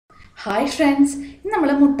Hi friends, ഇന്ന്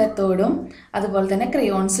നമ്മൾ മുട്ടത്തോടും അതുപോലെ തന്നെ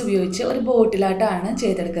ക്രയോൺസ് ഉപയോഗിച്ച് ഒരു ബോട്ടിലായിട്ടാണ്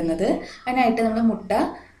ചെയ്തെടുക്കുന്നത്. അതിനായിട്ട് നമ്മൾ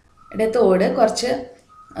മുട്ടയുടെ തോട് കുറച്ച്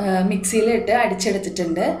മിക്സിയിലിട്ട്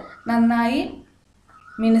അടിച്ചെടുത്തിട്ടുണ്ട്. നന്നായി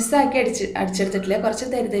മിനുസാക്കി അടിച്ചെടുത്തിട്ടില്ല, കുറച്ച്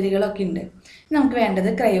തരിതരികളൊക്കെ ഉണ്ട്. നമുക്ക്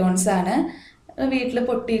വേണ്ടത് ക്രയോൺസ് ആണ്. വീട്ടിൽ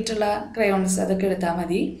പൊട്ടിയിട്ടുള്ള ക്രയോൺസ് അതൊക്കെ എടുത്താൽ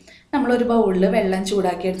മതി. നമ്മളൊരു ബൗളിൽ വെള്ളം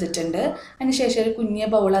ചൂടാക്കി എടുത്തിട്ടുണ്ട്. അതിനുശേഷം ഒരു കുഞ്ഞ്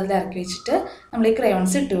ബൗൾ അതിൽ ഇറക്കി വെച്ചിട്ട് നമ്മൾ ഈ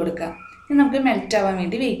ക്രയോൺസ് ഇട്ട് കൊടുക്കാം. ഇനി നമുക്ക് മെൽറ്റ് ആവാൻ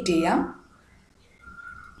വേണ്ടി വെയിറ്റ് ചെയ്യാം.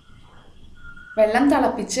 വെള്ളം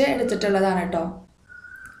തിളപ്പിച്ച് എടുത്തിട്ടുള്ളതാണ് കേട്ടോ.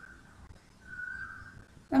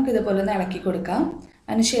 നമുക്കിതുപോലെ ഒന്ന് ഇളക്കി കൊടുക്കാം.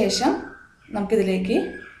 അതിനുശേഷം നമുക്കിതിലേക്ക്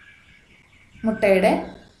മുട്ടയുടെ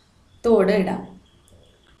തോട് ഇടാം.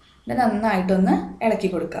 ഇത് നന്നായിട്ടൊന്ന്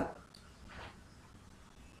ഇളക്കി കൊടുക്കാം.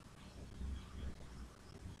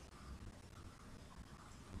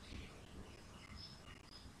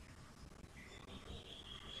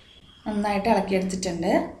 നന്നായിട്ട് ഇളക്കിയെടുത്തിട്ടുണ്ട്.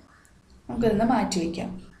 നമുക്കിതൊന്ന് മാറ്റി വയ്ക്കാം.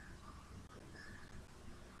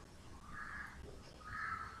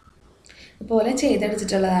 ഇതുപോലെ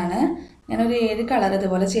ചെയ്തെടുത്തിട്ടുള്ളതാണ്. ഞാനൊരു 7 കളർ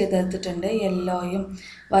ഇതുപോലെ ചെയ്തെടുത്തിട്ടുണ്ട്. യെല്ലോയും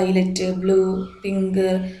violet, blue, pink,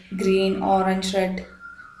 green, orange, red,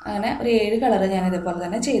 അങ്ങനെ ഒരു 7 കളർ ഞാൻ ഇതുപോലെ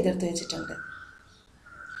തന്നെ ചെയ്തെടുത്ത് വെച്ചിട്ടുണ്ട്.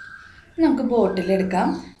 നമുക്ക് ബോട്ടിലെടുക്കാം.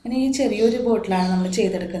 ഇനി ഈ ചെറിയൊരു ബോട്ടിലാണ് നമ്മൾ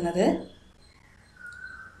ചെയ്തെടുക്കുന്നത്.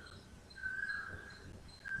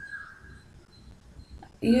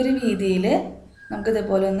 ഈ ഒരു രീതിയിൽ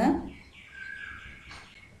നമുക്കിതുപോലെ ഒന്ന്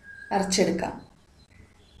അരച്ചെടുക്കാം.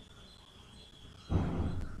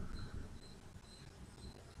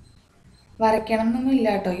 വരയ്ക്കണം എന്നൊന്നും ഇല്ല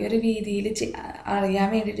കേട്ടോ. ഈ ഒരു രീതിയിൽ അറിയാൻ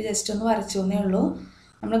വേണ്ടിയിട്ട് ജസ്റ്റ് ഒന്ന് വരച്ചു എന്നേ ഉള്ളൂ.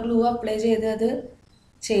 നമ്മൾ ഗ്ലൂ അപ്ലൈ ചെയ്ത് അത്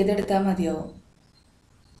ചെയ്തെടുത്താൽ മതിയാവും.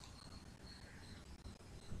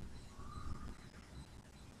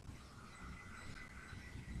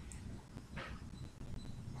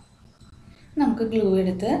 നമുക്ക് ഗ്ലൂ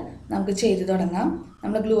എടുത്ത് നമുക്ക് ചെയ്ത് തുടങ്ങാം.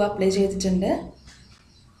 നമ്മൾ ഗ്ലൂ അപ്ലൈ ചെയ്തിട്ടുണ്ട്.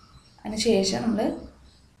 അതിനുശേഷം നമ്മൾ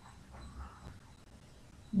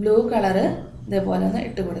ബ്ലൂ കളറ് ഇതേപോലെ ഒന്ന്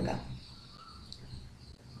ഇട്ട് കൊടുക്കാം.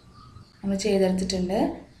 നമ്മൾ ചെയ്തെടുത്തിട്ടുണ്ട്.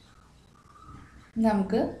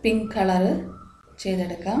 നമുക്ക് പിങ്ക് കളറ്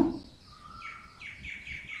ചെയ്തെടുക്കാം.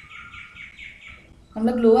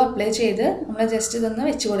 നമ്മൾ ഗ്ലൂ അപ്ലൈ ചെയ്ത് നമ്മൾ ജസ്റ്റ് ഇതൊന്ന്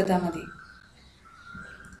വെച്ച് കൊടുത്താൽ മതി.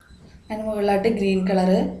 അതിന് മുകളിലായിട്ട് ഗ്രീൻ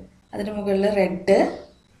കളറ്, അതിന് മുകളിൽ റെഡ്,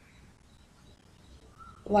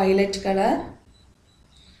 വയലറ്റ് കളർ,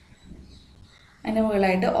 അതിന്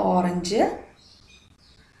മുകളിലായിട്ട് ഓറഞ്ച്,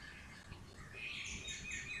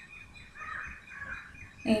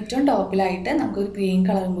 ഏറ്റവും ടോപ്പിലായിട്ട് നമുക്കൊരു ഗ്രീൻ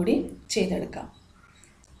കളറും കൂടി ചെയ്തെടുക്കാം.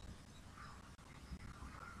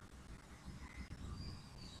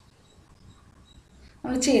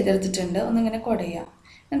 നമ്മൾ ചെയ്തെടുത്തിട്ടുണ്ട്. ഒന്നിങ്ങനെ കുടയാം.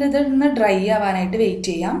 എന്നിട്ട് ഇതൊന്ന് ഡ്രൈ ആവാനായിട്ട് വെയിറ്റ്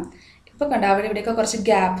ചെയ്യാം. ഇപ്പോൾ കണ്ട അവിടെ ഇവിടെയൊക്കെ കുറച്ച്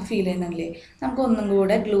ഗ്യാപ്പ് ഫീൽ ചെയ്യുന്നില്ലേ? നമുക്ക് ഒന്നും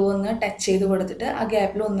കൂടെ ഗ്ലൂ ഒന്ന് ടച്ച് ചെയ്ത് കൊടുത്തിട്ട് ആ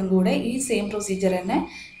ഗ്യാപ്പിൽ ഒന്നും കൂടെ ഈ സെയിം പ്രൊസീജിയർ തന്നെ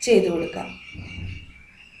ചെയ്ത് കൊടുക്കാം.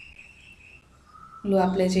 ഗ്ലൂ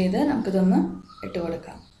അപ്ലൈ ചെയ്ത് നമുക്കിതൊന്ന് ഇട്ട്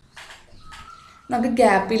കൊടുക്കാം. നമുക്ക്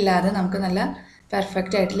ഗ്യാപ്പ് ഇല്ലാതെ നമുക്ക് നല്ല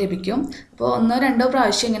പെർഫെക്റ്റ് ആയിട്ട് ലഭിക്കും. അപ്പോൾ 1-2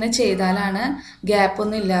 പ്രാവശ്യം ഇങ്ങനെ ചെയ്താലാണ്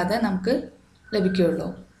ഗ്യാപ്പൊന്നും ഇല്ലാതെ നമുക്ക് ലഭിക്കുകയുള്ളൂ.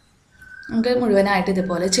 നമുക്ക് മുഴുവനായിട്ട്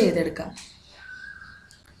ഇതുപോലെ ചെയ്തെടുക്കാം.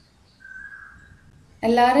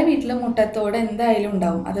 എല്ലാവരുടെ വീട്ടിലും മുട്ടത്തോട് എന്തായാലും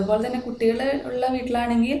ഉണ്ടാവും. അതുപോലെ തന്നെ കുട്ടികൾ ഉള്ള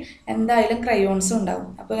വീട്ടിലാണെങ്കിൽ എന്തായാലും ക്രയോൺസും ഉണ്ടാവും.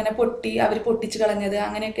 അപ്പോൾ ഇങ്ങനെ അവർ പൊട്ടിച്ച് കളഞ്ഞത്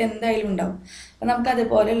അങ്ങനെയൊക്കെ എന്തായാലും ഉണ്ടാവും. അപ്പോൾ നമുക്ക്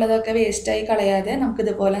അതുപോലെയുള്ളതൊക്കെ വേസ്റ്റായി കളയാതെ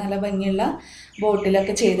നമുക്കിതുപോലെ നല്ല ഭംഗിയുള്ള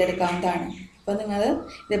ബോട്ടിലൊക്കെ ചെയ്തെടുക്കാവുന്നതാണ്. അപ്പോൾ നിങ്ങൾ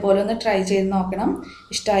ഇതേപോലെ ഒന്ന് ട്രൈ ചെയ്ത് നോക്കണം.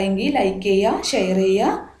 ഇഷ്ടമായെങ്കിൽ ലൈക്ക് ചെയ്യുക, ഷെയർ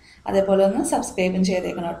ചെയ്യുക, അതേപോലെ ഒന്ന് സബ്സ്ക്രൈബും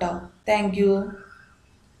ചെയ്തേക്കണം കേട്ടോ. Thank you.